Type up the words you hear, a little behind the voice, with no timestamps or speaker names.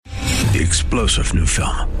The explosive new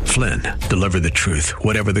film, Flynn, deliver the truth,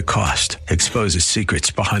 whatever the cost, exposes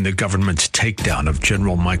secrets behind the government's takedown of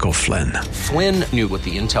General Michael Flynn. Flynn knew what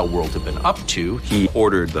the intel world had been up to. He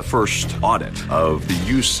ordered the first audit of the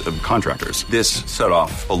use of contractors. This set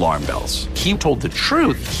off alarm bells. He told the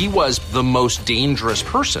truth. He was the most dangerous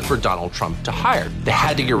person for Donald Trump to hire. They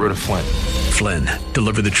had to get rid of Flynn. Flynn,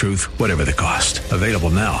 deliver the truth, whatever the cost. Available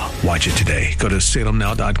now. Watch it today. Go to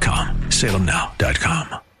salemnow.com.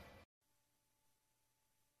 salemnow.com.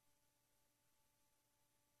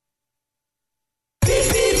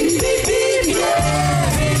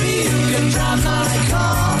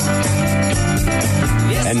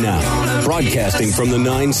 And now, broadcasting from the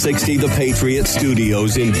 960 The Patriot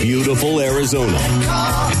Studios in beautiful Arizona,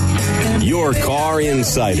 your car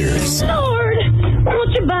insiders. Lord,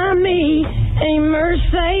 won't you buy me a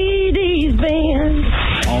Mercedes-Benz?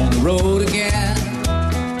 On the road again.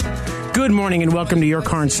 Good morning and welcome to Your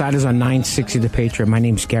Car Insiders on 960 The Patriot. My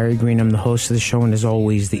name's Gary Green. I'm the host of the show, and as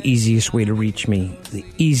always, the easiest way to reach me,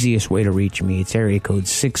 it's area code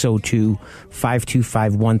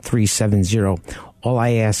 602-525-1370. All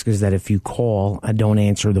I ask is that if you call, I don't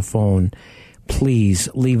answer the phone, please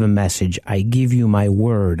leave a message. I give you my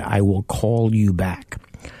word. I will call you back.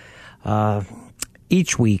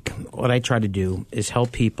 Each week, what I try to do is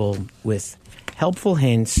help people with helpful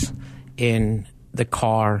hints in the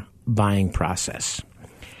car buying process.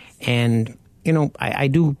 And, I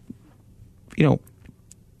do,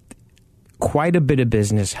 quite a bit of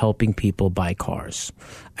business helping people buy cars.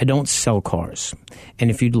 I don't sell cars.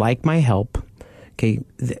 And if you'd like my help,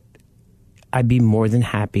 I'd be more than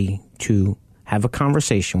happy to have a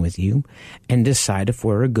conversation with you and decide if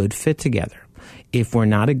we're a good fit together. If we're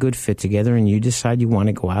not a good fit together and you decide you want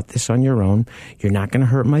to go out this on your own, you're not going to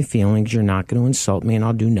hurt my feelings, you're not going to insult me, and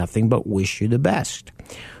I'll do nothing but wish you the best.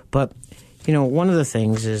 But, one of the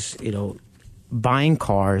things is, buying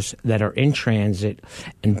cars that are in transit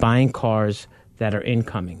and buying cars that are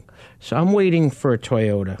incoming. So I'm waiting for a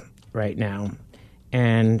Toyota right now,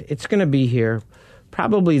 and it's going to be here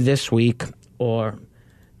probably this week or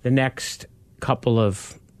the next couple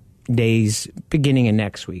of days, beginning of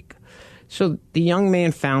next week. So the young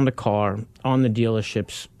man found a car on the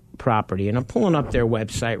dealership's property, and I'm pulling up their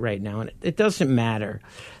website right now, and it doesn't matter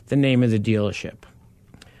the name of the dealership.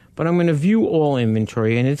 But I'm going to view all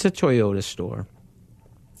inventory, and it's a Toyota store.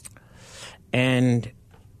 And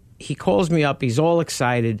he calls me up. He's all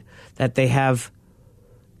excited that they have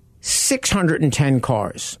 610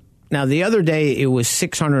 cars. Now, the other day, it was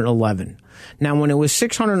 611. Now, when it was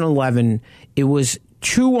 611, it was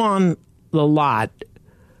 2 on the lot,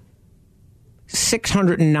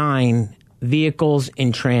 609 vehicles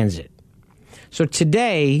in transit. So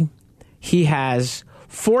today, he has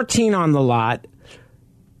 14 on the lot,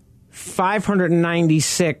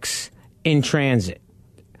 596 in transit.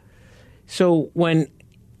 So when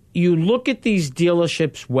you look at these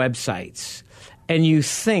dealerships' websites and you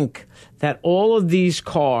think that all of these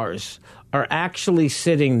cars are actually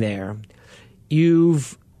sitting there, you're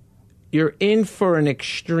in for an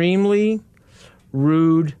extremely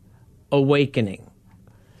rude awakening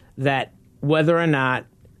that whether or not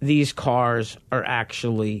these cars are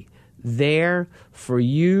actually there for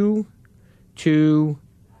you to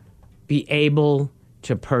be able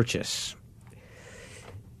to purchase.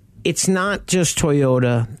 It's not just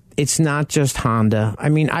Toyota. It's not just Honda. I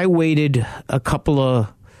mean, I waited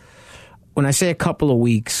when I say a couple of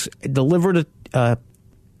weeks, I delivered a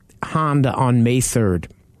Honda on May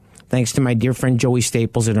 3rd, thanks to my dear friend Joey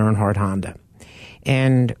Staples at Earnhardt Honda.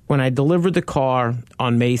 And when I delivered the car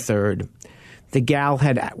on May 3rd, the gal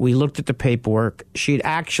we looked at the paperwork, she had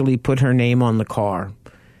actually put her name on the car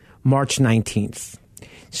March 19th.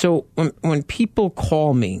 So when people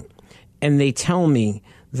call me and they tell me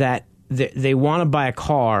that they want to buy a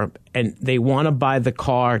car and they want to buy the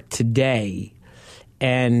car today,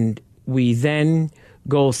 and we then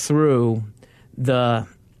go through the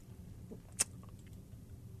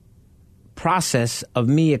process of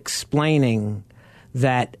me explaining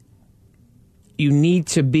that you need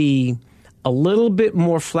to be a little bit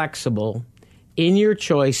more flexible in your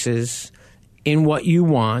choices, in what you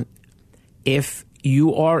want, if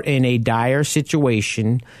you are in a dire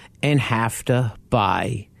situation and have to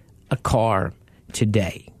buy a car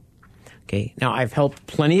today. Okay. Now, I've helped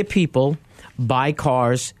plenty of people buy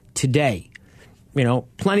cars today.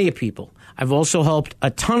 Plenty of people. I've also helped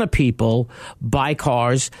a ton of people buy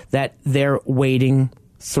cars that they're waiting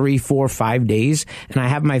 3, 4, 5 days. And I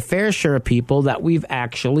have my fair share of people that we've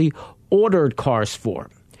actually ordered cars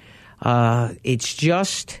for. It's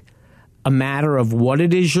just a matter of what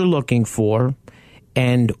it is you're looking for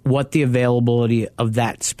and what the availability of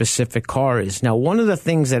that specific car is. Now, one of the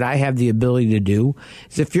things that I have the ability to do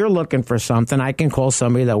is if you're looking for something, I can call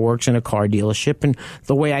somebody that works in a car dealership. And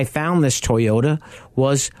the way I found this Toyota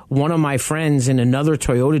was one of my friends in another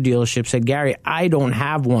Toyota dealership said, Gary, I don't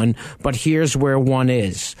have one, but here's where one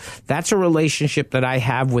is. That's a relationship that I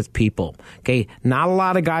have with people. Okay, not a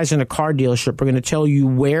lot of guys in a car dealership are going to tell you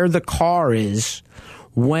where the car is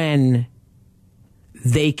when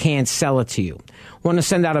they can't sell it to you. Want to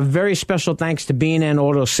send out a very special thanks to B&N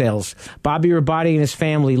Auto Sales. Bobby Rabati and his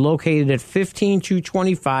family located at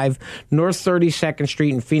 15225 North 32nd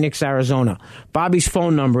Street in Phoenix, Arizona. Bobby's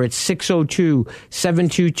phone number, it's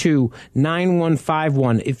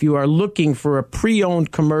 602-722-9151. If you are looking for a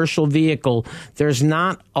pre-owned commercial vehicle, there's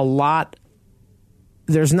not a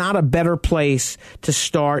better place to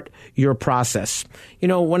start your process. You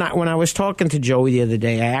know, when I was talking to Joey the other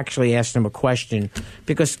day, I actually asked him a question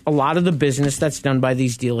because a lot of the business that's done by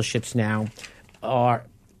these dealerships now are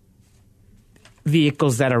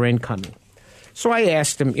vehicles that are incoming. So I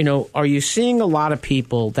asked him, you know, are you seeing a lot of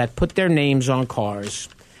people that put their names on cars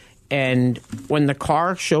and when the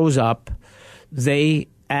car shows up, they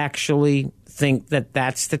actually think that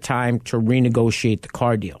that's the time to renegotiate the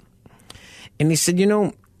car deal? And he said, you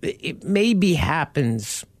know, it maybe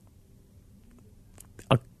happens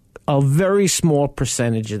a very small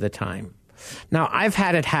percentage of the time. Now, I've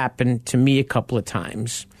had it happen to me a couple of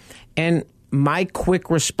times. And my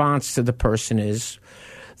quick response to the person is,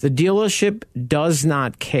 the dealership does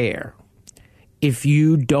not care if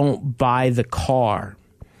you don't buy the car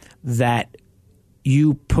that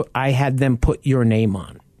I had them put your name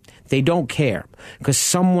on. They don't care because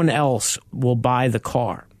someone else will buy the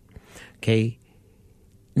car. Okay.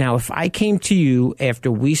 Now, if I came to you after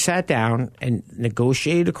we sat down and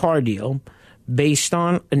negotiated a car deal based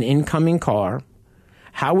on an incoming car,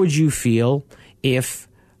 how would you feel if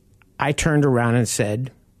I turned around and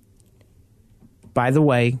said, by the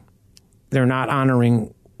way, they're not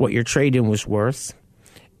honoring what your trade-in was worth,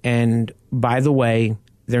 and by the way,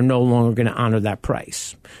 they're no longer going to honor that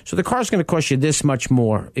price. So the car's going to cost you this much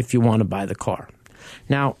more if you want to buy the car.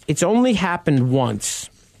 Now, it's only happened once.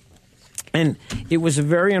 And it was a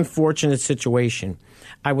very unfortunate situation.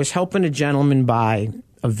 I was helping a gentleman buy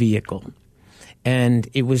a vehicle, and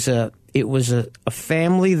it was a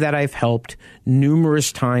family that I've helped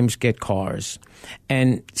numerous times get cars.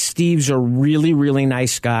 And Steve's a really, really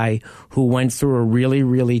nice guy who went through a really,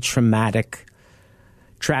 really traumatic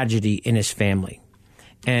tragedy in his family.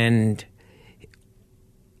 And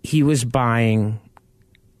he was buying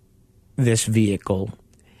this vehicle,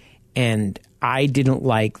 and I didn't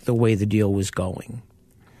like the way the deal was going.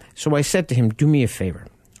 So I said to him, do me a favor.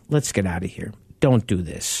 Let's get out of here. Don't do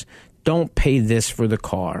this. Don't pay this for the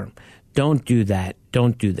car. Don't do that.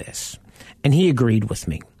 Don't do this. And he agreed with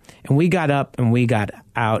me. And we got up and we got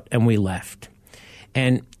out and we left.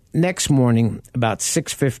 And next morning, about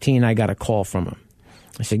 6:15, I got a call from him.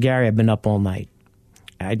 I said, Gary, I've been up all night.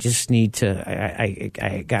 I just need to,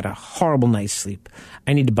 I got a horrible night's sleep.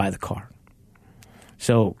 I need to buy the car.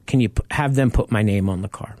 So can you have them put my name on the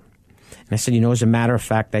car? And I said, you know, as a matter of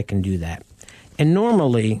fact, I can do that. And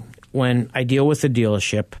normally when I deal with a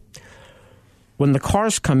dealership, when the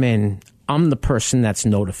cars come in, I'm the person that's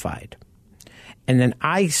notified. And then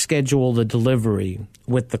I schedule the delivery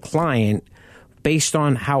with the client based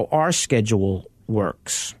on how our schedule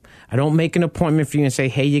works. I don't make an appointment for you and say,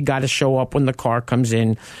 hey, you got to show up when the car comes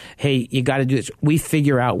in. Hey, you got to do this. We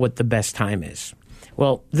figure out what the best time is.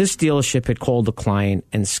 Well, this dealership had called the client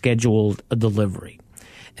and scheduled a delivery.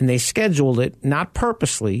 And they scheduled it, not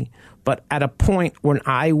purposely, but at a point when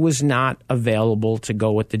I was not available to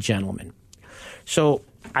go with the gentleman. So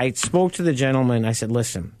I spoke to the gentleman. I said,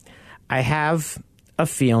 listen, I have a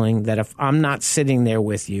feeling that if I'm not sitting there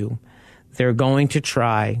with you, they're going to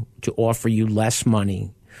try to offer you less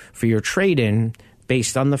money for your trade-in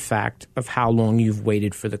based on the fact of how long you've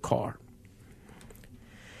waited for the car.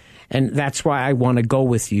 And that's why I want to go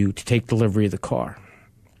with you to take delivery of the car.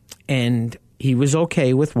 And he was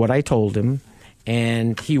okay with what I told him.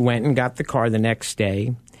 And he went and got the car the next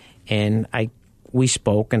day. And we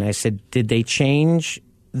spoke, and I said, did they change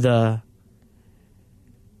the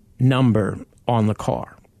number on the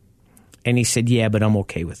car? And he said, yeah, but I'm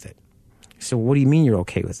okay with it. I said, what do you mean you're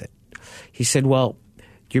okay with it? He said, well,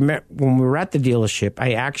 do you remember when we were at the dealership,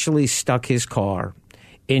 I actually stuck his car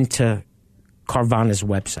into Carvana's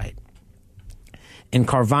website. And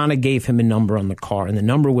Carvana gave him a number on the car, and the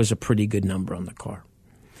number was a pretty good number on the car.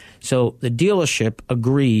 So the dealership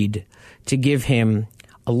agreed to give him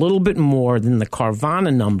a little bit more than the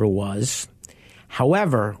Carvana number was.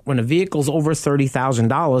 However, when a vehicle's over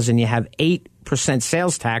 $30,000 and you have 8%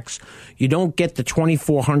 sales tax, you don't get the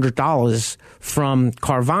 $2,400 from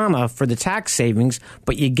Carvana for the tax savings,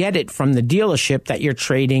 but you get it from the dealership that you're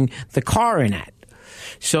trading the car in at.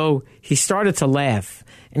 So he started to laugh,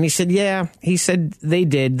 and he said, yeah, he said they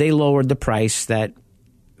did. They lowered the price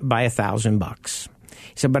by $1,000.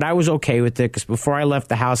 He said, but I was okay with it because before I left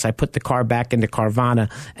the house, I put the car back into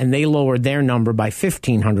Carvana, and they lowered their number by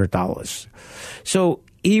 $1,500. So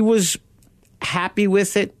he was happy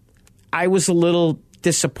with it. I was a little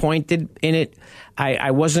disappointed in it.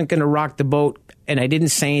 I wasn't going to rock the boat, and I didn't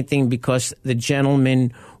say anything because the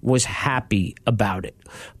gentleman was happy about it.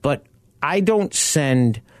 But I don't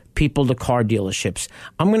send people to car dealerships.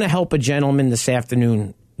 I'm going to help a gentleman this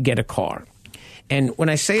afternoon get a car. And when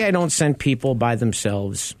I say I don't send people by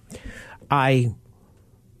themselves,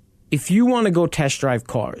 if you want to go test drive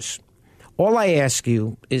cars, all I ask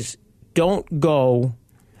you is don't go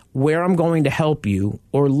where I'm going to help you,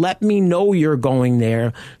 or let me know you're going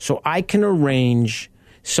there so I can arrange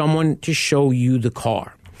someone to show you the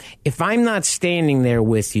car. If I'm not standing there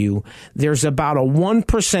with you, there's about a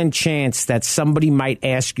 1% chance that somebody might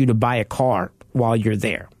ask you to buy a car while you're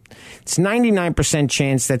there. It's 99%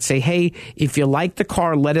 chance that say, hey, if you like the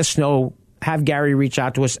car, let us know, have Gary reach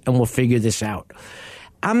out to us, and we'll figure this out.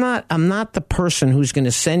 I'm not the person who's going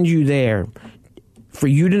to send you there for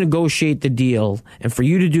you to negotiate the deal and for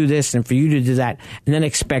you to do this and for you to do that and then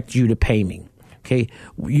expect you to pay me. Okay?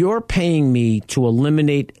 You're paying me to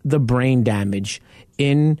eliminate the brain damage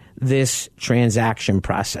in this transaction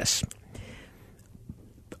process.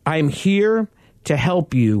 I'm here to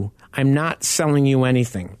help you. I'm not selling you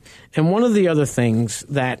anything. And one of the other things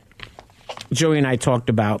that Joey and I talked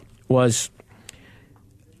about was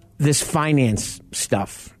this finance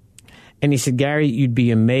stuff. And he said, Gary, you'd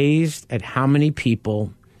be amazed at how many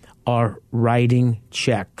people are writing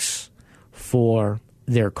checks for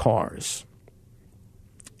their cars.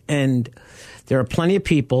 And there are plenty of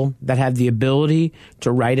people that have the ability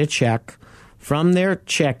to write a check from their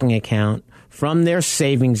checking account, from their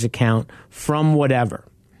savings account, from whatever.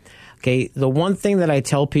 Okay, the one thing that I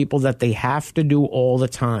tell people that they have to do all the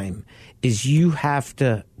time is you have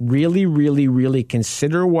to really, really, really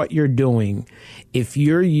consider what you're doing if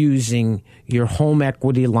you're using your home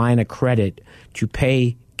equity line of credit to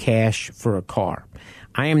pay cash for a car.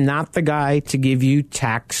 I am not the guy to give you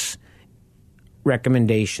tax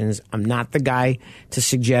recommendations. I'm not the guy to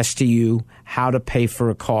suggest to you how to pay for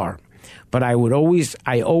a car. But I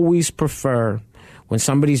always prefer when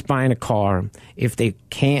somebody's buying a car, if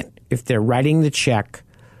they're writing the check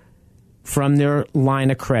from their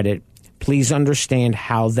line of credit, please understand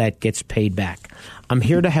how that gets paid back. I'm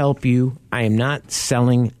here to help you. I am not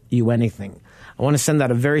selling you anything. I want to send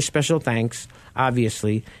out a very special thanks,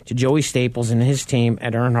 obviously, to Joey Staples and his team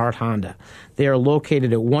at Earnhardt Honda. They are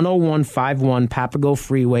located at 10151 Papago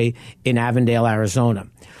Freeway in Avondale, Arizona.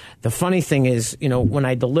 The funny thing is, when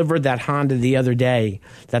I delivered that Honda the other day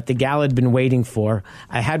that the gal had been waiting for,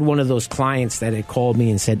 I had one of those clients that had called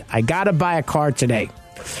me and said, I got to buy a car today.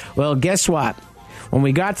 Well, guess what? When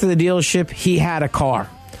we got to the dealership, he had a car.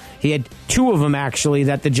 He had two of them, actually,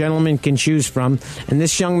 that the gentleman can choose from. And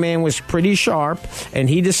this young man was pretty sharp, and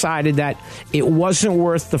he decided that it wasn't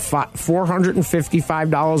worth the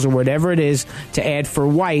 $455 or whatever it is to add for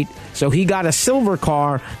white. So he got a silver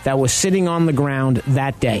car that was sitting on the ground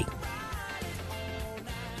that day.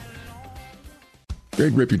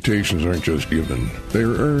 Great reputations aren't just given. They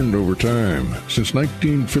are earned over time. Since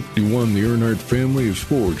 1951, the Earnhardt family has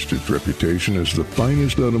forged its reputation as the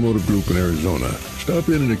finest automotive group in Arizona. Stop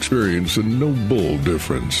in and experience a no-bull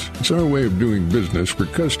difference. It's our way of doing business where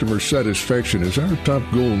customer satisfaction is our top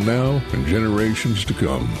goal now and generations to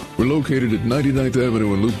come. We're located at 99th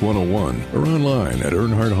Avenue and Loop 101 or online at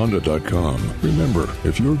EarnhardtHonda.com. Remember,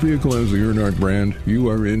 if your vehicle has the Earnhardt brand, you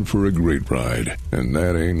are in for a great ride. And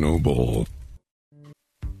that ain't no bull.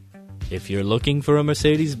 If you're looking for a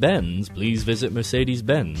Mercedes-Benz, please visit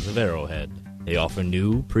Mercedes-Benz of Arrowhead. They offer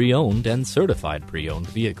new, pre-owned, and certified pre-owned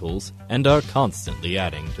vehicles and are constantly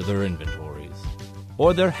adding to their inventories.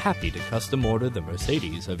 Or they're happy to custom order the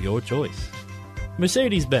Mercedes of your choice.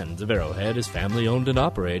 Mercedes-Benz of Arrowhead is family-owned and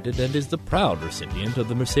operated and is the proud recipient of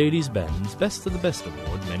the Mercedes-Benz Best of the Best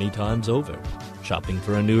Award many times over. Shopping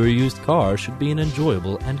for a new or used car should be an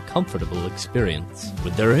enjoyable and comfortable experience.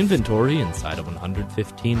 With their inventory inside a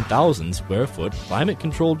 115,000 square foot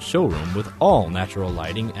climate-controlled showroom with all natural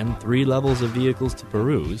lighting and 3 levels of vehicles to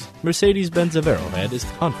peruse, Mercedes-Benz of Arrowhead is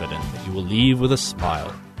confident that you will leave with a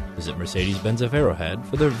smile. Visit Mercedes-Benz of Arrowhead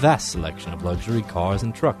for their vast selection of luxury cars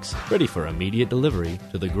and trucks ready for immediate delivery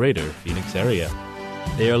to the greater Phoenix area.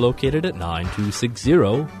 They are located at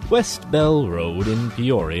 9260 West Bell Road in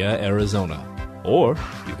Peoria, Arizona. Or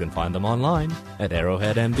you can find them online at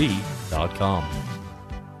arrowheadmb.com.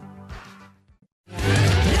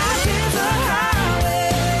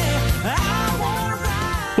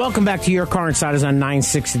 Welcome back to Your Car Insiders on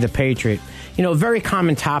 960 The Patriot. You know, a very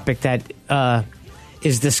common topic that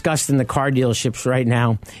is discussed in the car dealerships right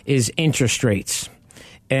now is interest rates.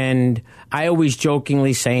 And I always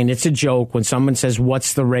jokingly say, and it's a joke, when someone says,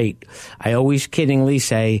 what's the rate? I always kiddingly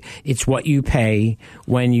say, it's what you pay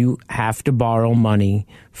when you have to borrow money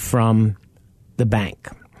from the bank.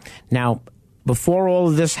 Now, before all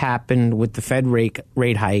of this happened with the Fed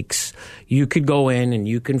rate hikes, you could go in and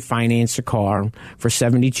you can finance a car for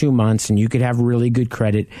 72 months and you could have really good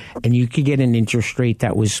credit and you could get an interest rate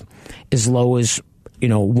that was as low as,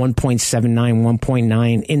 1.79,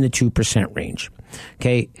 1.9 in the 2% range.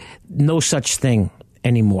 Okay. No such thing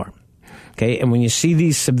anymore. Okay. And when you see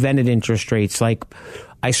these subvented interest rates, like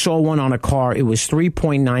I saw one on a car, it was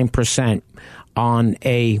 3.9% on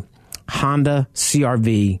a Honda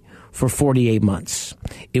CRV for 48 months.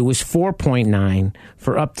 It was 4.9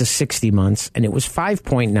 for up to 60 months, and it was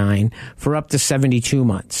 5.9 for up to 72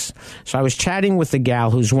 months. So I was chatting with a gal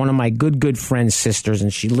who's one of my good friend's sisters,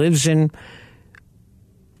 and she lives in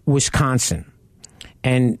Wisconsin,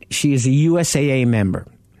 and she is a USAA member,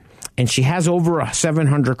 and she has over a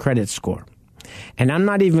 700 credit score. And I'm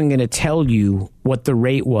not even going to tell you what the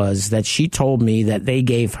rate was that she told me that they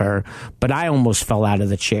gave her, but I almost fell out of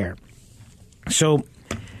the chair. So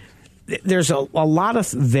there's a lot of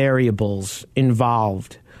variables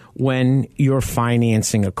involved when you're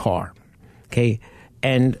financing a car, okay?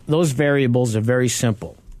 And those variables are very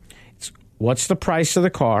simple. It's what's the price of the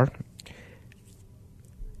car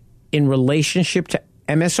in relationship to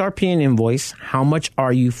MSRP and invoice? How much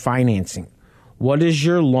are you financing? What is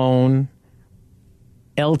your loan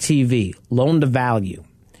LTV, loan to value?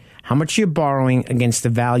 How much you're borrowing against the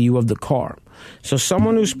value of the car? So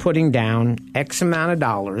someone who's putting down X amount of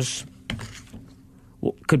dollars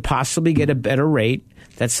could possibly get a better rate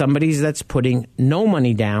than somebody that's putting no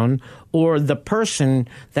money down, or the person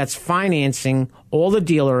that's financing all the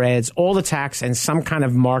dealer ads, all the tax, and some kind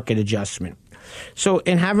of market adjustment. So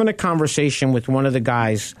in having a conversation with one of the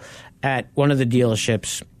guys at one of the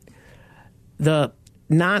dealerships, the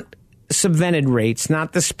not subvented rates,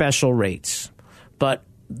 not the special rates, but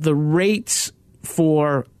the rates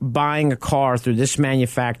for buying a car through this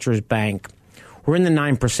manufacturer's bank were in the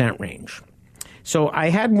 9% range. So I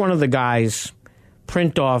had one of the guys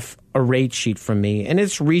print off a rate sheet for me, and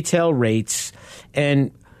it's retail rates.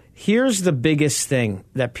 And here's the biggest thing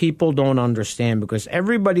that people don't understand, because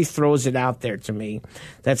everybody throws it out there to me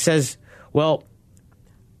that says, well,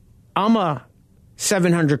 I'm a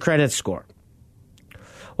 700 credit score.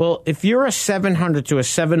 Well, if you're a 700 to a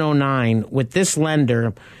 709 with this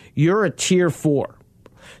lender, you're a tier 4.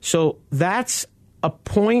 So that's a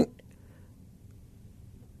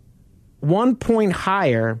 1 point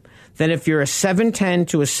higher than if you're a 710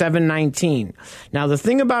 to a 719. Now, the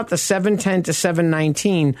thing about the 710 to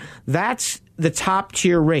 719, that's the top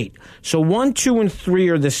tier rate. So 1, 2, and 3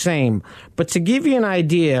 are the same. But to give you an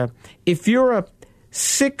idea, if you're a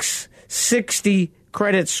 660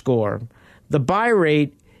 credit score, the buy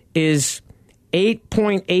rate is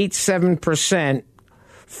 8.87%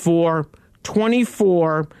 for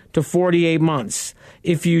 24 to 48 months.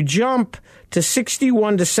 If you jump to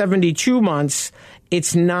 61 to 72 months,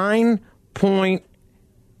 it's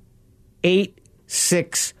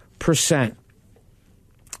 9.86%.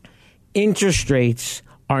 Interest rates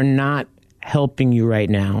are not helping you right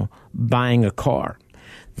now buying a car.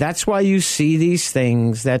 That's why you see these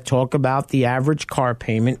things that talk about the average car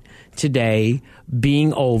payment today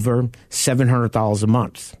being over $700 a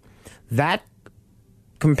month. That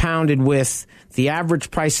compounded with the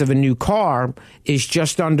average price of a new car is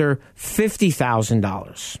just under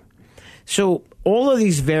 $50,000. So all of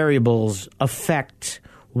these variables affect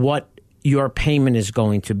what your payment is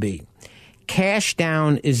going to be. Cash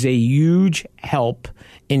down is a huge help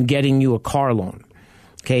in getting you a car loan.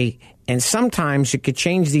 Okay, and sometimes it could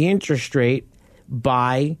change the interest rate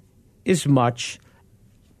by as much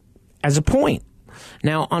as a point.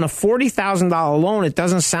 Now, on a $40,000 loan, it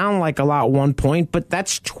doesn't sound like a lot, 1 point, but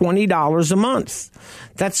that's $20 a month.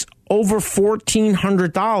 That's over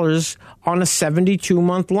 $1,400 on a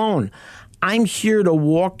 72-month loan. I'm here to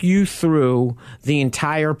walk you through the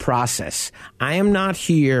entire process. I am not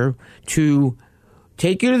here to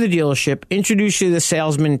take you to the dealership, introduce you to the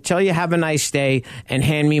salesman, tell you have a nice day, and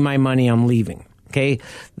hand me my money, I'm leaving. Okay,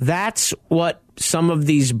 that's what some of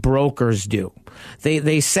these brokers do.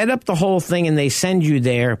 They set up the whole thing and they send you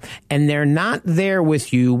there, and they're not there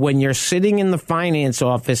with you when you're sitting in the finance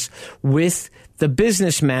office with the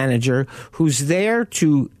business manager who's there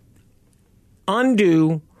to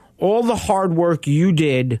undo all the hard work you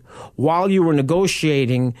did while you were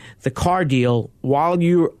negotiating the car deal, while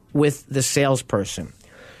you were with the salesperson.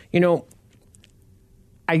 You know,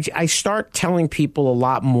 I start telling people a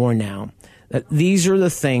lot more now that these are the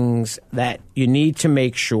things that you need to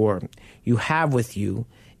make sure you have with you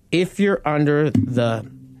if you're under the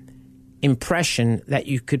impression that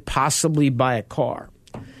you could possibly buy a car.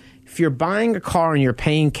 If you're buying a car and you're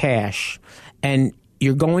paying cash and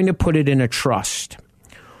you're going to put it in a trust,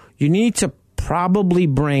 you need to probably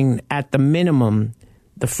bring, at the minimum,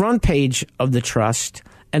 the front page of the trust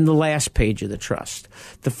and the last page of the trust.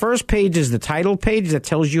 The first page is the title page that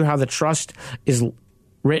tells you how the trust is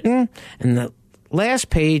written, and the last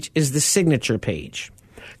page is the signature page.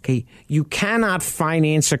 Okay, you cannot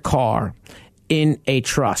finance a car in a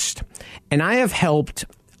trust. And I have helped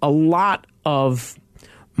a lot of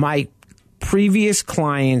my previous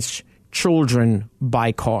clients' children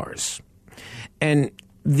buy cars. And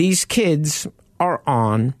these kids are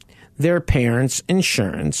on their parents'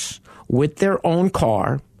 insurance with their own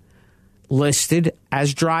car, listed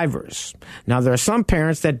as drivers. Now, there are some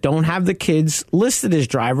parents that don't have the kids listed as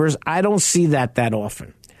drivers. I don't see that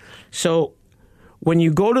often. So when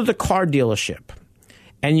you go to the car dealership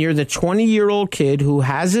and you're the 20-year-old kid who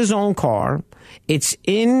has his own car, it's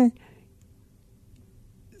in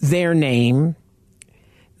their name,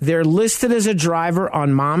 they're listed as a driver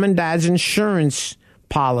on mom and dad's insurance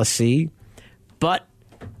policy, but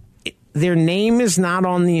their name is not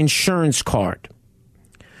on the insurance card.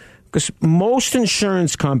 Because most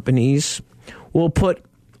insurance companies will put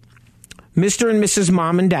Mr. and Mrs.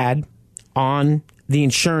 Mom and Dad on the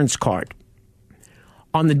insurance card.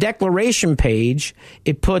 On the declaration page,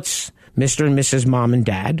 it puts Mr. and Mrs. Mom and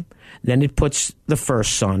Dad, then it puts the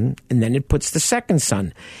first son, and then it puts the second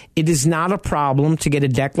son. It is not a problem to get a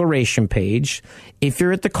declaration page if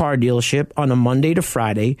you're at the car dealership on a Monday to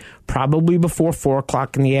Friday, probably before 4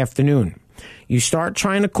 o'clock in the afternoon. You start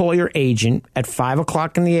trying to call your agent at 5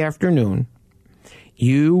 o'clock in the afternoon,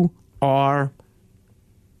 you are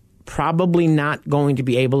probably not going to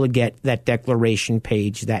be able to get that declaration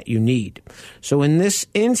page that you need. So in this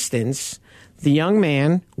instance, the young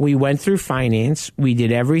man, we went through finance, we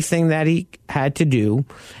did everything that he had to do,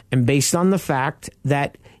 and based on the fact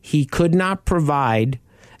that he could not provide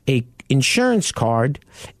a insurance card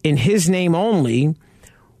in his name only,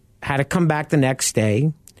 had to come back the next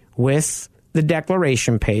day with the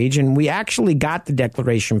declaration page, and we actually got the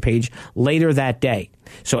declaration page later that day.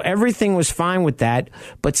 So everything was fine with that,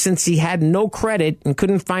 but since he had no credit and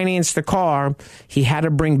couldn't finance the car, he had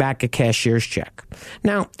to bring back a cashier's check.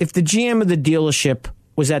 Now, if the GM of the dealership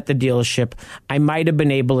was at the dealership, I might have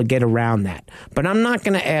been able to get around that. But I'm not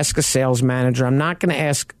going to ask a sales manager, I'm not going to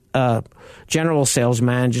ask a general sales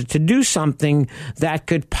manager to do something that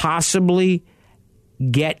could possibly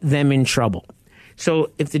get them in trouble.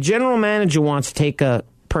 So if the general manager wants to take a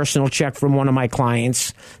personal check from one of my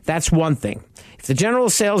clients, that's one thing. If the general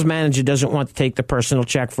sales manager doesn't want to take the personal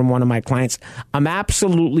check from one of my clients, I'm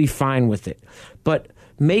absolutely fine with it. But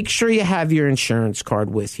make sure you have your insurance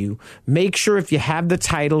card with you. Make sure if you have the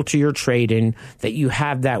title to your trade-in that you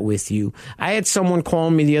have that with you. I had someone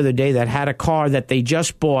call me the other day that had a car that they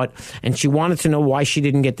just bought, and she wanted to know why she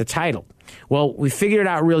didn't get the title. Well, we figured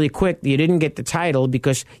out really quick that you didn't get the title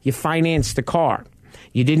because you financed the car.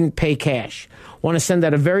 You didn't pay cash. I want to send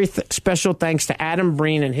out a very special thanks to Adam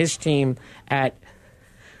Breen and his team at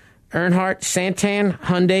Earnhardt Santan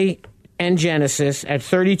Hyundai and Genesis at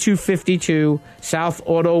 3252 South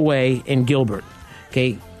Auto Way in Gilbert.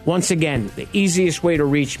 Okay, once again, the easiest way to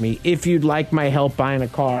reach me if you'd like my help buying a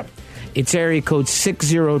car, it's area code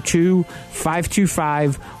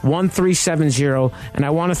 602-525-1370, and I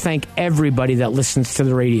want to thank everybody that listens to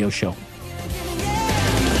the radio show.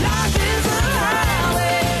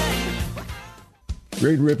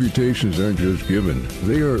 Great reputations aren't just given,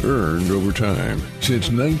 they are earned over time. Since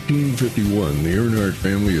 1951, the Earnhardt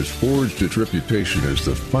family has forged its reputation as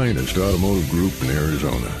the finest automotive group in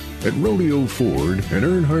Arizona. At Rodeo Ford, an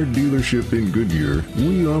Earnhardt dealership in Goodyear,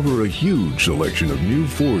 we offer a huge selection of new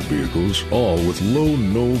Ford vehicles, all with low,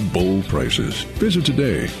 no-bull prices. Visit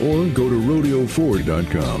today or go to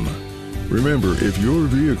rodeoford.com. Remember, if your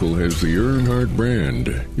vehicle has the Earnhardt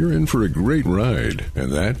brand, you're in for a great ride,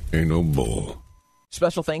 and that ain't no bull.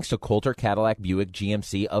 Special thanks to Coulter Cadillac Buick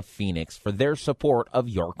GMC of Phoenix for their support of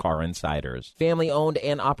Your Car Insiders. Family owned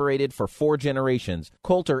and operated for 4 generations,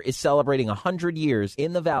 Coulter is celebrating 100 years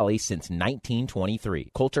in the Valley since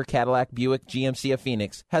 1923. Coulter Cadillac Buick GMC of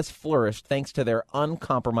Phoenix has flourished thanks to their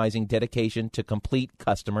uncompromising dedication to complete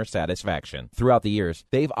customer satisfaction. Throughout the years,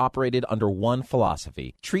 they've operated under one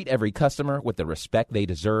philosophy: treat every customer with the respect they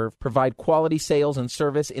deserve, provide quality sales and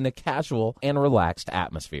service in a casual and relaxed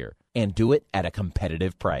atmosphere, and do it at a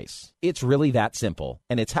competitive price. It's really that simple,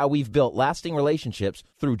 and it's how we've built lasting relationships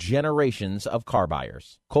through generations of car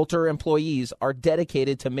buyers. Coulter employees are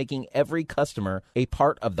dedicated to making every customer a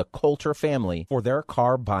part of the Coulter family for their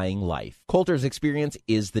car buying life. Coulter's experience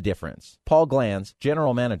is the difference. Paul Glanz,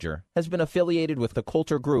 general manager, has been affiliated with the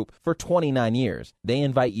Coulter Group for 29 years. They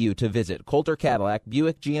invite you to visit Coulter Cadillac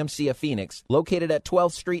Buick GMC of Phoenix, located at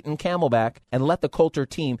 12th Street in Camelback, and let the Coulter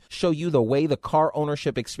team show you the way the car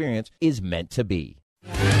ownership experience is meant to be.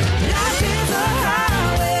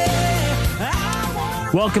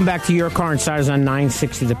 Welcome back to Your Car Insiders on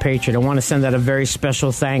 960 The Patriot. I want to send out a very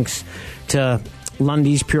special thanks to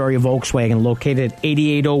Lundy's Peoria Volkswagen, located at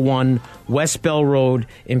 8801 West Bell Road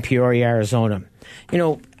in Peoria, Arizona. You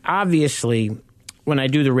know, obviously, when I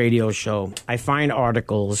do the radio show, I find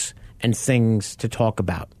articles and things to talk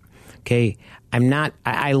about. Okay,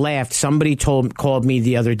 I laughed. Somebody called me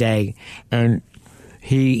the other day, and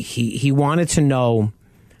he wanted to know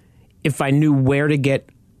if I knew where to get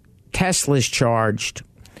Teslas charged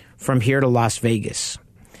from here to Las Vegas.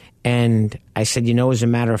 And I said, as a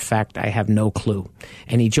matter of fact, I have no clue.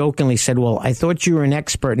 And he jokingly said, well, I thought you were an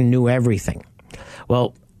expert and knew everything.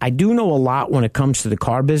 Well, I do know a lot when it comes to the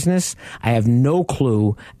car business. I have no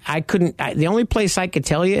clue. The only place I could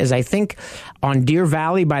tell you is I think on Deer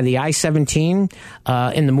Valley by the I-17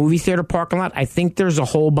 in the movie theater parking lot, I think there's a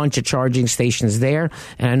whole bunch of charging stations there.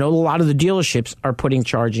 And I know a lot of the dealerships are putting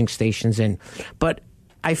charging stations in. But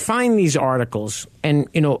I find these articles, and,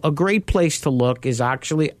 a great place to look is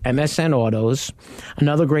actually MSN Autos.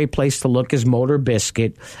 Another great place to look is Motor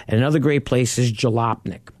Biscuit. And another great place is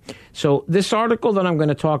Jalopnik. So this article that I'm going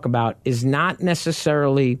to talk about is not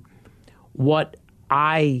necessarily what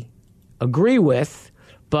I agree with,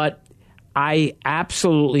 but I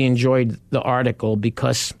absolutely enjoyed the article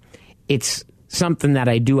because it's something that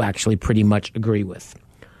I do actually pretty much agree with.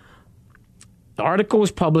 The article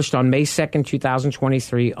was published on May 2nd,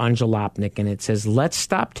 2023 on Jalopnik, and it says, let's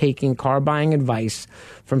stop taking car buying advice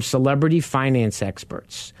from celebrity finance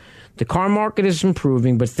experts. The car market is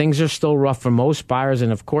improving, but things are still rough for most buyers,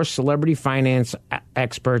 and of course, celebrity finance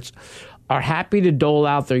experts are happy to dole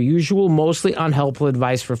out their usual, mostly unhelpful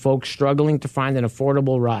advice for folks struggling to find an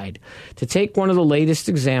affordable ride. To take one of the latest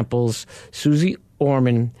examples, Susie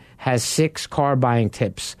Orman has 6 car buying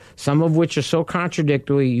tips, some of which are so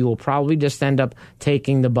contradictory you will probably just end up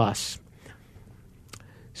taking the bus.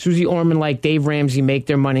 Susie Orman, like Dave Ramsey, make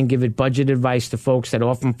their money and give it budget advice to folks that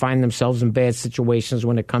often find themselves in bad situations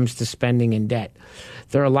when it comes to spending and debt.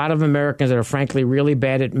 There are a lot of Americans that are frankly really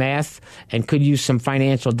bad at math and could use some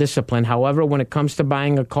financial discipline. However, when it comes to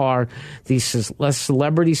buying a car, these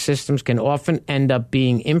celebrity systems can often end up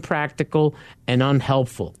being impractical and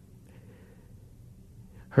unhelpful.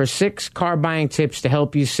 Her 6 car buying tips to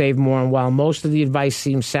help you save more, and while most of the advice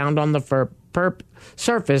seems sound on the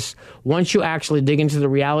surface, once you actually dig into the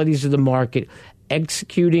realities of the market,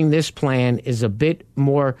 executing this plan is a bit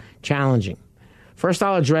more challenging. First,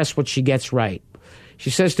 I'll address what she gets right. She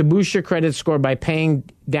says to boost your credit score by paying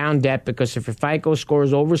down debt, because if your FICO score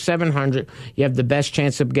is over 700, you have the best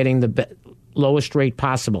chance of getting the lowest rate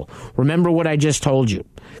possible. Remember what I just told you.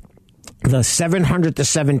 The 700 to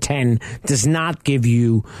 710 does not give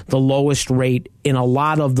you the lowest rate in a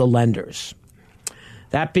lot of the lenders.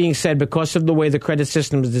 That being said, because of the way the credit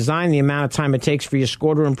system is designed, the amount of time it takes for your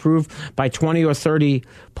score to improve by 20 or 30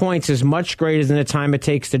 points is much greater than the time it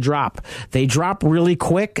takes to drop. They drop really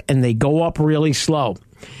quick and they go up really slow.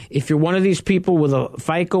 If you're one of these people with a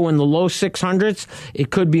FICO in the low 600s,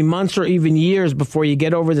 it could be months or even years before you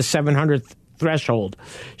get over the 700 threshold.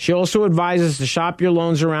 She also advises to shop your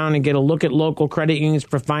loans around and get a look at local credit unions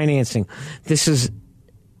for financing. This is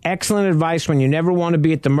excellent advice when you never want to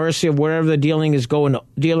be at the mercy of whatever the dealer is going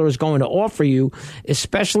to offer you,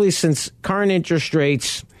 especially since current interest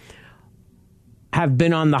rates have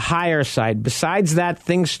been on the higher side. Besides that,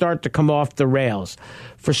 things start to come off the rails.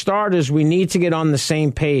 For starters, we need to get on the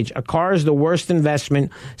same page. A car is the worst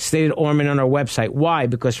investment, stated Orman on our website. Why?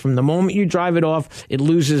 Because from the moment you drive it off, it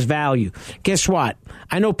loses value. Guess what?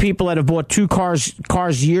 I know people that have bought two cars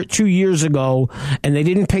 2 years ago, and they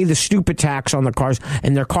didn't pay the stupid tax on the cars,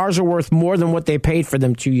 and their cars are worth more than what they paid for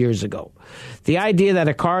them 2 years ago. The idea that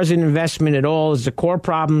a car is an investment at all is the core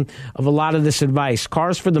problem of a lot of this advice.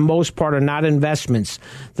 Cars, for the most part, are not investments.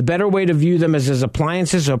 The better way to view them is as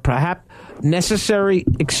appliances or perhaps necessary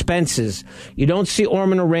expenses. You don't see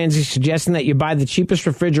Orman or Ramsey suggesting that you buy the cheapest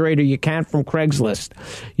refrigerator you can from Craigslist.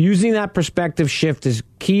 Using that perspective shift is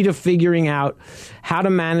key to figuring out how to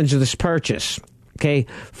manage this purchase. Okay,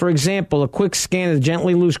 for example, a quick scan of the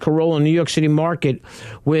gently loose Corolla New York City market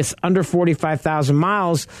with under 45,000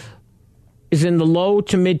 miles is in the low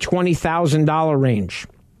to mid $20,000 range.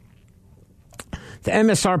 The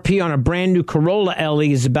MSRP on a brand new Corolla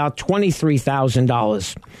LE is about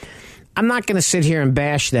 $23,000. I'm not going to sit here and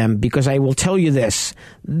bash them because I will tell you this.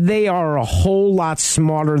 They are a whole lot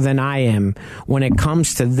smarter than I am when it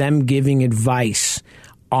comes to them giving advice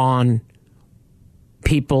on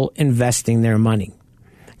people investing their money.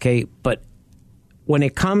 Okay, but when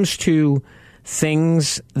it comes to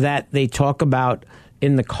things that they talk about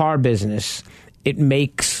in the car business, it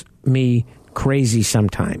makes me crazy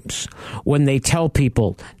sometimes when they tell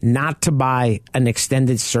people not to buy an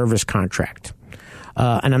extended service contract.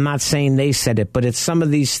 And I'm not saying they said it, but it's some of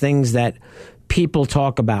these things that people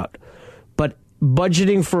talk about. But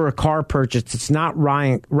budgeting for a car purchase, it's not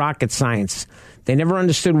rocket science. They never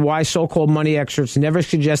understood why so-called money experts never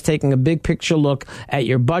suggest taking a big picture look at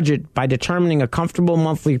your budget by determining a comfortable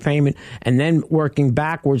monthly payment and then working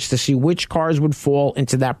backwards to see which cars would fall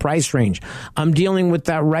into that price range. I'm dealing with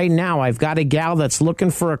that right now. I've got a gal that's looking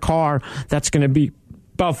for a car that's going to be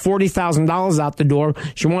about $40,000 out the door.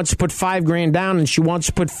 She wants to put $5,000 down, and she wants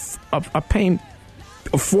to put a payment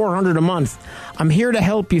of $400 a month. I'm here to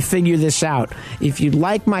help you figure this out. If you'd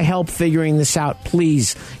like my help figuring this out,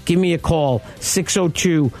 please give me a call,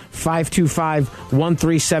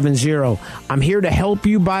 602-525-1370. I'm here to help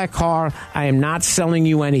you buy a car. I am not selling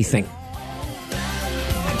you anything.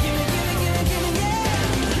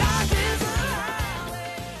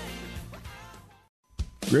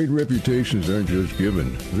 Great reputations aren't just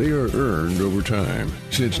given, they are earned over time.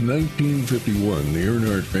 Since 1951, the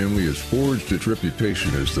Earnhardt family has forged its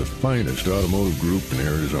reputation as the finest automotive group in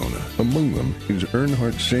Arizona. Among them is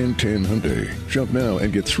Earnhardt Santan Hyundai. Shop now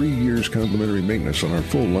and get 3 years complimentary maintenance on our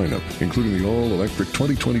full lineup, including the all-electric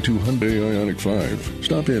 2022 Hyundai Ioniq 5.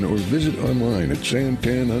 Stop in or visit online at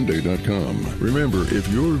santanhyundai.com. Remember, if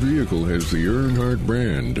your vehicle has the Earnhardt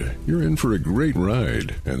brand, you're in for a great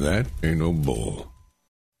ride, and that ain't no bull.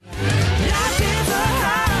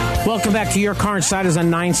 Welcome back to Your Car Insiders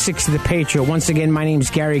on 960 The Patriot. Once again, my name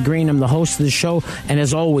is Gary Green. I'm the host of the show. And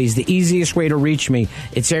as always, the easiest way to reach me,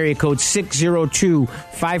 it's area code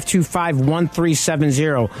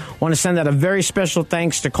 602-525-1370. I want to send out a very special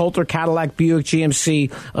thanks to Coulter Cadillac Buick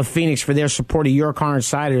GMC of Phoenix for their support of Your Car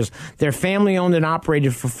Insiders. They're family owned and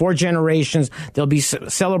operated for 4 generations. They'll be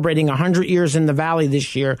celebrating 100 years in the Valley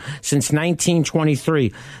this year since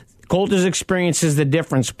 1923. Coulter's experience is the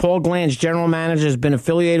difference. Paul Glanz, general manager, has been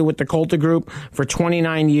affiliated with the Coulter Group for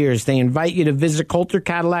 29 years. They invite you to visit Coulter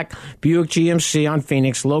Cadillac Buick GMC on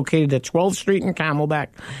Phoenix, located at 12th Street in Camelback,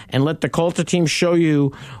 and let the Coulter team show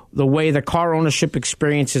you the way the car ownership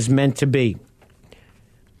experience is meant to be.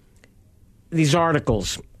 These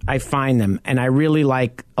articles, I find them, and I really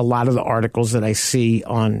like a lot of the articles that I see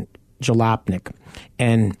on Jalopnik.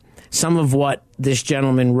 And some of what this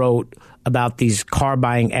gentleman wrote about these car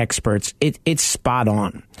buying experts, it's spot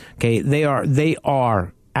on. Okay, they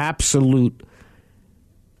are absolute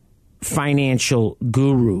financial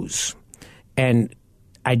gurus, and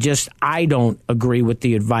I don't agree with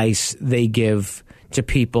the advice they give to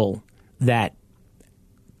people that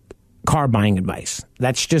car buying advice.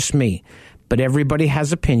 That's just me. But everybody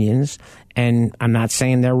has opinions, and I'm not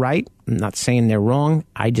saying they're right. I'm not saying they're wrong.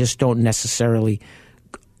 I just don't necessarily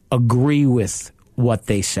agree with what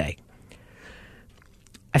they say.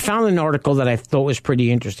 I found an article that I thought was pretty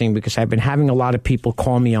interesting because I've been having a lot of people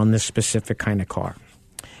call me on this specific kind of car.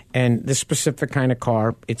 And this specific kind of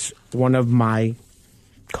car, it's one of my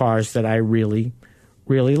cars that I really,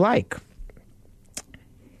 really like.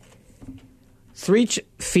 3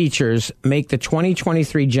 features make the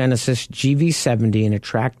 2023 Genesis GV70 an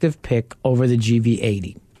attractive pick over the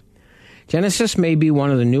GV80. Genesis may be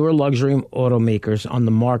one of the newer luxury automakers on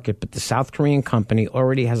the market, but the South Korean company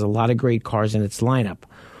already has a lot of great cars in its lineup.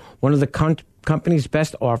 One of the company's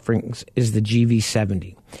best offerings is the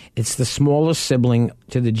GV70. It's the smallest sibling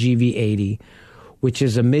to the GV80 which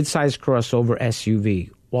is a mid-size crossover SUV.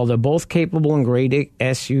 While they're both capable and great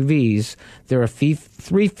SUVs, there are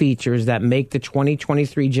three features that make the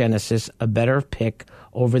 2023 Genesis a better pick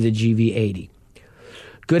over the GV80.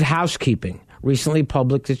 Good Housekeeping recently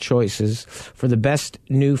published its choices for the best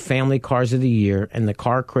new family cars of the year, and the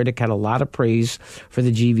Car Critic had a lot of praise for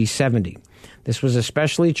the GV70. This was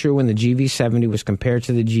especially true when the GV70 was compared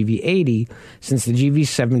to the GV80, since the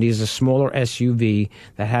GV70 is a smaller SUV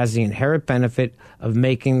that has the inherent benefit of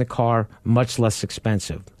making the car much less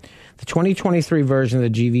expensive. The 2023 version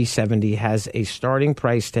of the GV70 has a starting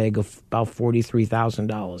price tag of about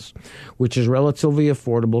 $43,000, which is relatively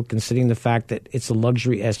affordable considering the fact that it's a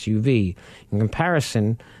luxury SUV. In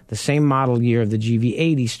comparison, the same model year of the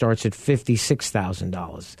GV80 starts at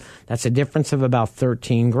 $56,000. That's a difference of about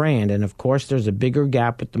 $13,000, and of course, there's a bigger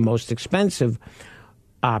gap with the most expensive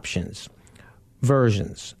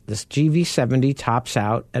versions. This GV70 tops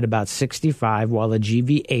out at about $65,000, while the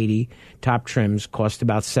GV80 top trims cost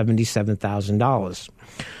about $77,000.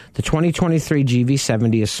 The 2023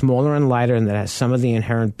 GV70 is smaller and lighter, and that has some of the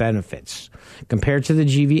inherent benefits. Compared to the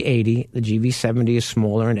GV80, the GV70 is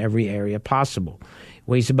smaller in every area possible. It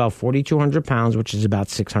weighs about 4,200 pounds, which is about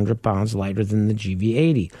 600 pounds lighter than the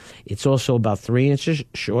GV80. It's also about 3 inches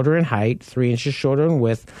shorter in height, 3 inches shorter in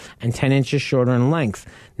width, and 10 inches shorter in length.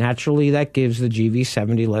 Naturally, that gives the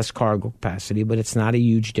GV70 less cargo capacity, but it's not a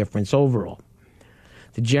huge difference overall.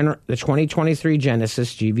 The 2023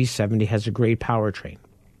 Genesis GV70 has a great powertrain.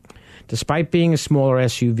 Despite being a smaller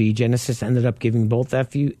SUV, Genesis ended up giving both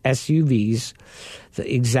SUVs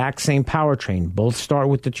the exact same powertrain. Both start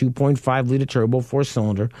with the 2.5-liter turbo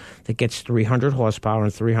four-cylinder that gets 300 horsepower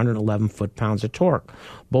and 311 foot-pounds of torque.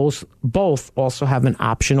 Both also have an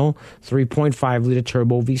optional 3.5-liter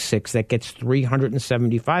turbo V6 that gets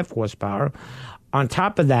 375 horsepower. On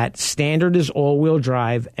top of that, standard is all-wheel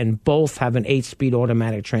drive, and both have an 8-speed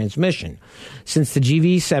automatic transmission. Since the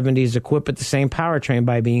GV70 is equipped with the same powertrain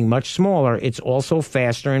by being much smaller, it's also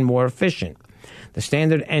faster and more efficient. The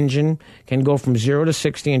standard engine can go from 0 to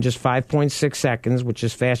 60 in just 5.6 seconds, which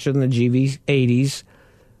is faster than the GV80's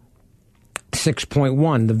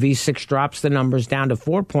 6.1. The V6 drops the numbers down to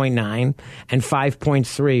 4.9 and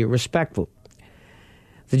 5.3, respectively.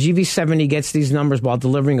 The GV70 gets these numbers while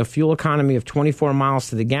delivering a fuel economy of 24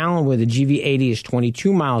 miles to the gallon, where the GV80 is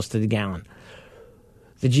 22 miles to the gallon.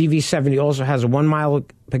 The GV70 also has a 1 mile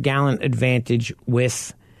per gallon advantage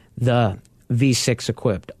with the V6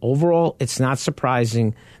 equipped. Overall, it's not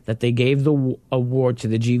surprising that they gave the award to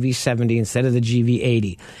the GV70 instead of the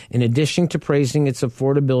GV80. In addition to praising its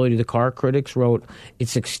affordability, the car critics wrote,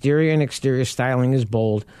 its exterior and exterior styling is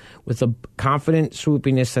bold, with a confident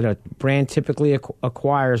swoopiness that a brand typically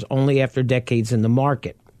acquires only after decades in the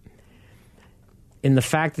market. In the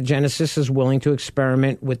fact that Genesis is willing to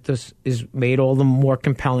experiment with this is made all the more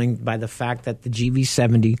compelling by the fact that the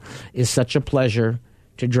GV70 is such a pleasure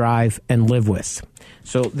to drive and live with.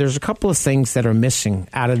 So there's a couple of things that are missing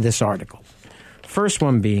out of this article. First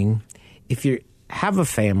one being, if you have a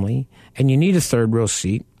family and you need a third row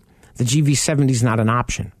seat, the GV70 is not an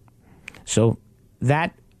option. So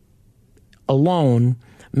that alone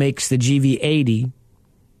makes the GV80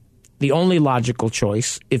 the only logical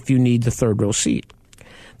choice if you need the third row seat.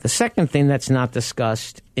 The second thing that's not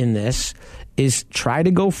discussed in this is try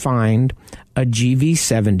to go find a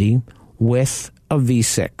GV70 with a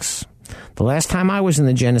V6. The last time I was in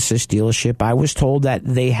the Genesis dealership, I was told that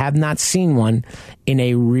they have not seen one in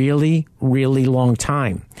a really, really long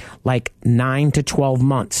time, like 9 to 12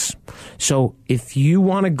 months. So if you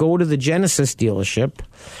want to go to the Genesis dealership,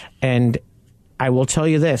 and I will tell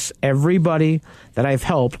you this, everybody that I've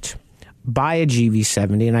helped buy a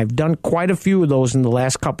GV70, and I've done quite a few of those in the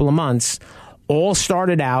last couple of months, all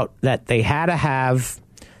started out that they had to have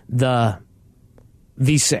the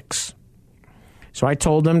V6. So I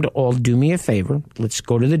told them to all do me a favor. Let's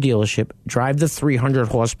go to the dealership, drive the 300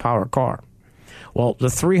 horsepower car. Well, the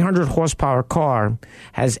 300 horsepower car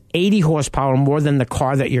has 80 horsepower more than the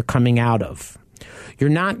car that you're coming out of. You're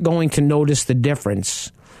not going to notice the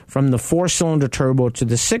difference from the 4-cylinder turbo to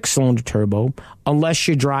the 6-cylinder turbo unless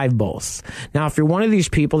you drive both. Now, if you're one of these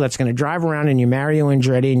people that's going to drive around in your Mario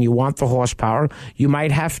Andretti and you want the horsepower, you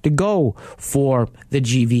might have to go for the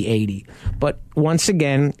GV80. But once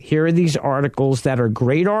again, here are these articles that are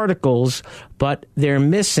great articles, but they're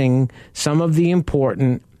missing some of the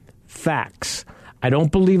important facts. I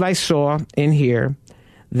don't believe I saw in here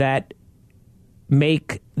that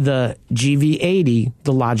make the GV80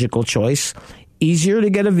 the logical choice. Easier to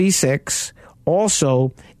get a V6.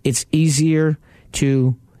 Also, it's easier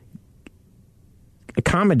to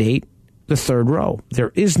accommodate the third row.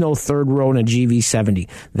 There is no third row in a GV70.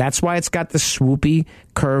 That's why it's got the swoopy,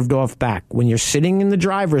 curved off back. When you're sitting in the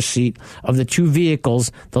driver's seat of the two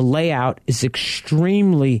vehicles, the layout is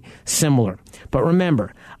extremely similar. But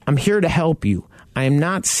remember, I'm here to help you. I am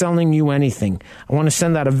not selling you anything. I want to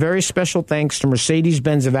send out a very special thanks to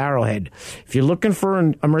Mercedes-Benz of Arrowhead. If you're looking for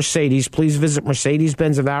a Mercedes, please visit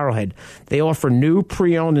Mercedes-Benz of Arrowhead. They offer new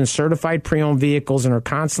pre-owned and certified pre-owned vehicles and are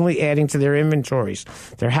constantly adding to their inventories.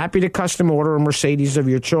 They're happy to custom order a Mercedes of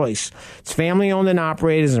your choice. It's family-owned and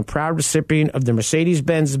operated and a proud recipient of the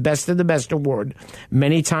Mercedes-Benz Best of the Best Award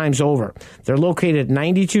many times over. They're located at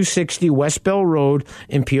 9260 West Bell Road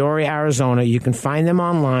in Peoria, Arizona. You can find them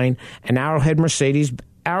online at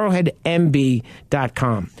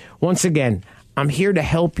arrowheadmb.com. Once again, I'm here to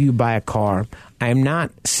help you buy a car. I am not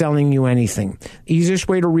selling you anything. Easiest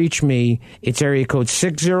way to reach me, it's area code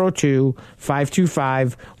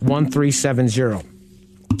 602-525-1370.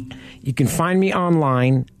 You can find me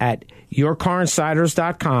online at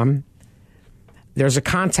yourcarinsiders.com. There's a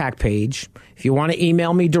contact page. If you want to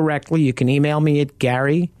email me directly, you can email me at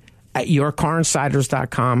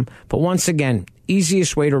gary@yourcarinsiders.com. But once again,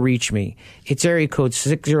 easiest way to reach me, it's area code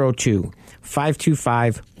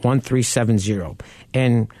 602-525-1370.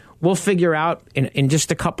 And we'll figure out in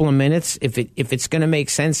just a couple of minutes if it's going to make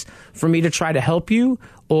sense for me to try to help you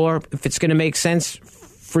or if it's going to make sense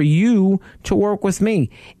for you to work with me.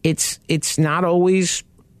 It's not always,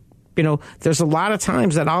 there's a lot of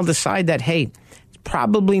times that I'll decide that, hey, it's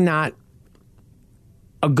probably not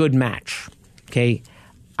a good match, okay?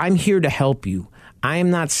 I'm here to help you. I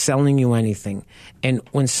am not selling you anything. And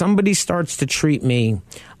when somebody starts to treat me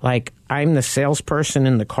like I'm the salesperson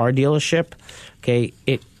in the car dealership, okay,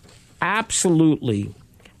 it absolutely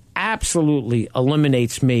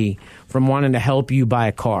eliminates me from wanting to help you buy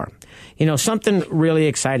a car. Something really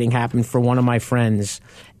exciting happened for one of my friends.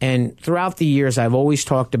 And throughout the years, I've always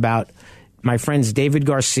talked about my friends David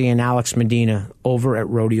Garcia and Alex Medina over at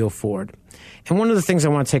Rodeo Ford. And one of the things I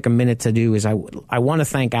want to take a minute to do is I want to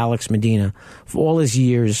thank Alex Medina for all his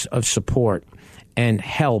years of support and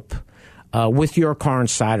help with Your Car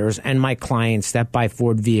Insiders and my clients that buy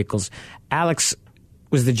Ford vehicles. Alex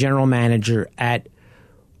was the general manager at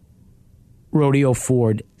Rodeo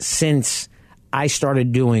Ford since I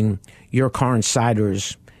started doing Your Car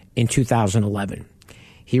Insiders in 2011.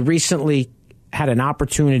 He recently had an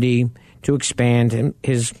opportunity to expand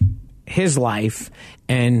his life,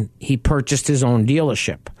 and he purchased his own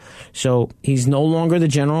dealership. So he's no longer the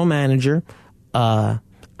general manager. I'm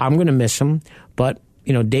going to miss him. But,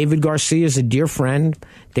 David Garcia is a dear friend.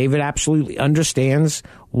 David absolutely understands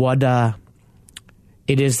what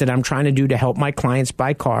it is that I'm trying to do to help my clients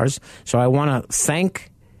buy cars. So I want to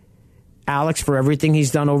thank Alex for everything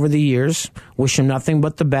he's done over the years. Wish him nothing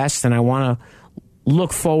but the best, and I want to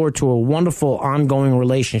look forward to a wonderful ongoing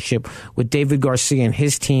relationship with David Garcia and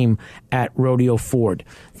his team at Rodeo Ford.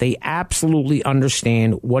 They absolutely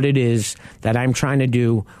understand what it is that I'm trying to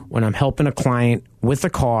do when I'm helping a client with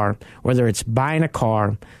a car, whether it's buying a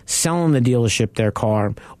car, selling the dealership their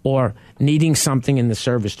car, or needing something in the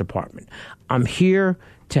service department. I'm here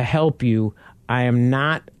to help you. I am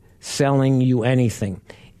not selling you anything.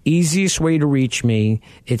 Easiest way to reach me,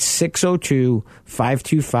 it's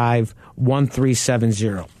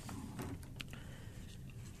 602-525-1370.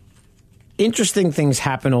 Interesting things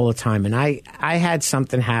happen all the time, and I had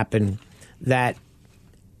something happen that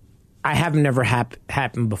I have never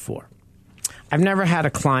happened before. I've never had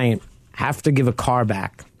a client have to give a car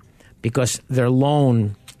back because their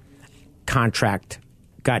loan contract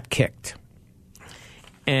got kicked.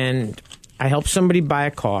 And I helped somebody buy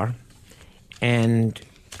a car, and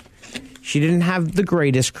she didn't have the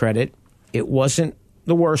greatest credit. It wasn't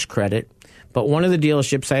the worst credit. But one of the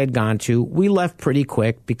dealerships I had gone to, we left pretty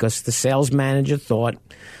quick because the sales manager thought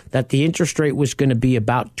that the interest rate was going to be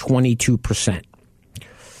about 22%.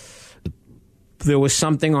 There was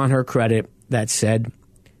something on her credit that said,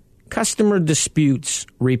 customer disputes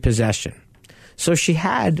repossession. So she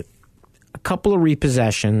had a couple of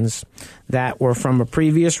repossessions that were from a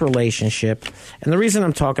previous relationship. And the reason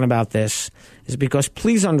I'm talking about this is because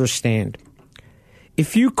please understand,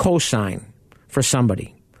 if you co-sign for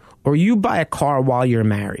somebody or you buy a car while you're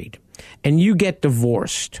married and you get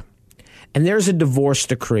divorced and there's a divorce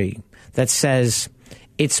decree that says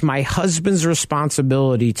it's my husband's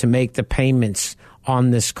responsibility to make the payments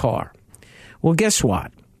on this car. Well, guess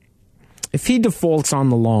what? If he defaults on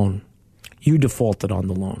the loan, you defaulted on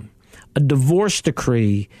the loan. A divorce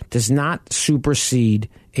decree does not supersede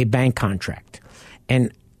a bank contract.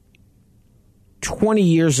 And 20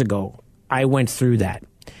 years ago, I went through that.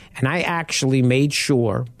 And I actually made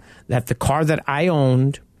sure that the car that I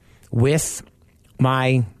owned with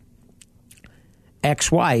my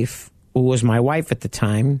ex-wife, who was my wife at the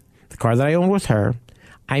time, the car that I owned with her,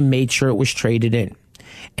 I made sure it was traded in.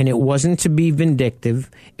 And it wasn't to be vindictive.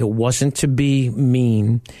 It wasn't to be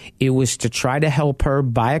mean. It was to try to help her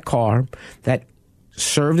buy a car that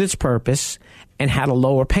served its purpose and had a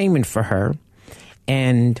lower payment for her.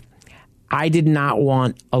 And I did not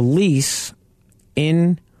want a lease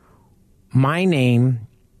in my name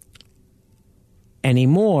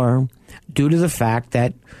anymore due to the fact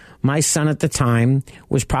that my son at the time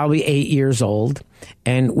was probably 8 years old,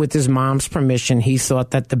 and with his mom's permission, he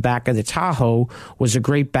thought that the back of the Tahoe was a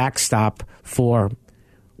great backstop for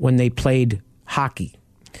when they played hockey.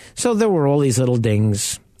 So there were all these little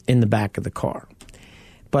dings in the back of the car.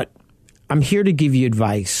 But I'm here to give you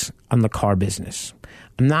advice on the car business.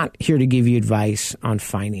 I'm not here to give you advice on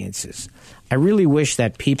finances. I really wish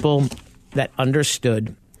that people that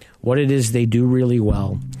understood what it is they do really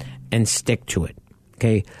well and stick to it.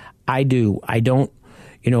 Okay, I do. I don't,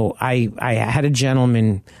 I had a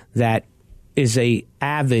gentleman that is a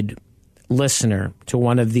avid listener to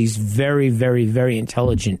one of these very, very, very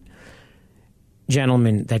intelligent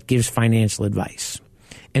gentlemen that gives financial advice.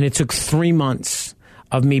 And it took 3 months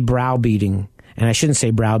of me browbeating, and I shouldn't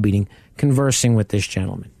say browbeating, conversing with this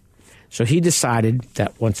gentleman. So he decided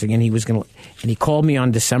that once again he was going to, and he called me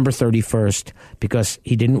on December 31st because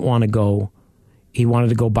he didn't want to go, he wanted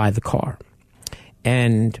to go buy the car.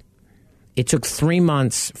 And it took 3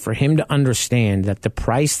 months for him to understand that the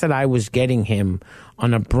price that I was getting him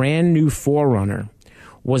on a brand new 4Runner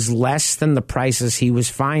was less than the prices he was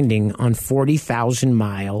finding on 40,000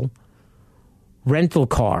 mile rental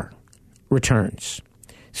car returns.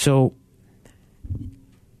 So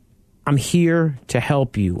I'm here to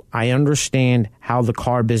help you. I understand how the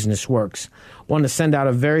car business works. I want to send out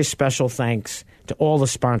a very special thanks to all the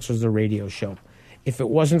sponsors of the radio show. If it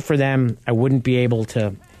wasn't for them, I wouldn't be able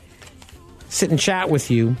to sit and chat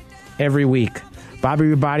with you every week. Bobby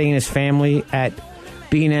Ribati and his family at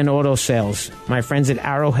B&N Auto Sales. My friends at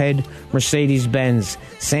Arrowhead, Mercedes-Benz,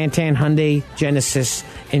 Santan Hyundai, Genesis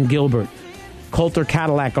in Gilbert. Coulter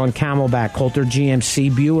Cadillac on Camelback. Coulter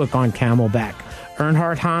GMC Buick on Camelback.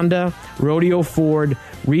 Earnhardt Honda, Rodeo Ford,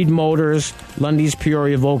 Reed Motors, Lundy's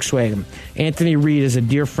Peoria Volkswagen. Anthony Reed is a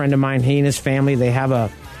dear friend of mine. He and his family, they have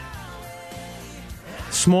a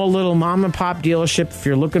small little mom and pop dealership. If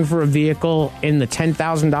you're looking for a vehicle in the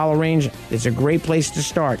 $10,000 range, it's a great place to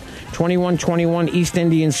start. 2121 East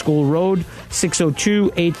Indian School Road,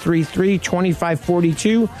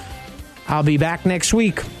 602-833-2542. I'll be back next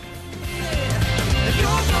week.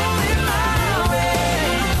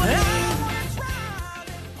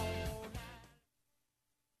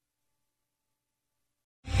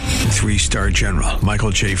 Three-star General Michael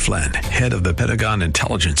J. Flynn, head of the Pentagon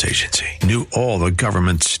Intelligence Agency, knew all the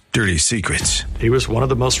government's dirty secrets. He was one of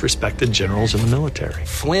the most respected generals in the military.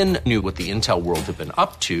 Flynn knew what the intel world had been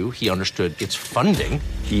up to. He understood its funding.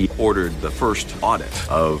 He ordered the first audit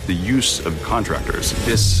of the use of contractors.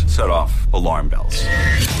 This set off alarm bells.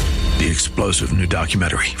 The explosive new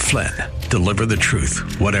documentary, Flynn, Deliver the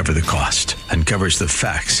Truth, Whatever the Cost, uncovers the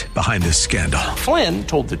facts behind this scandal. Flynn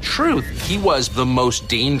told the truth. He was the most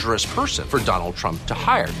dangerous person for Donald Trump to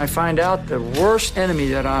hire. I find out the worst enemy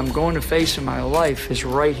that I'm going to face in my life is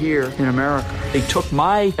right here in America. They took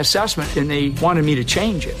my assessment and they wanted me to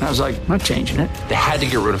change it. And I was like, I'm not changing it. They had to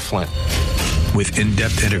get rid of Flynn. With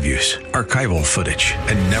in-depth interviews, archival footage,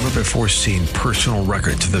 and never-before-seen personal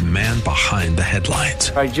records of the man behind the headlines.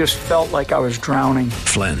 I just felt like I was drowning.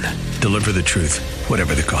 Flynn, Deliver the Truth,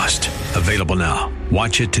 Whatever the Cost. Available now.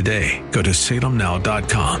 Watch it today. Go to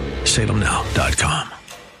salemnow.com. salemnow.com.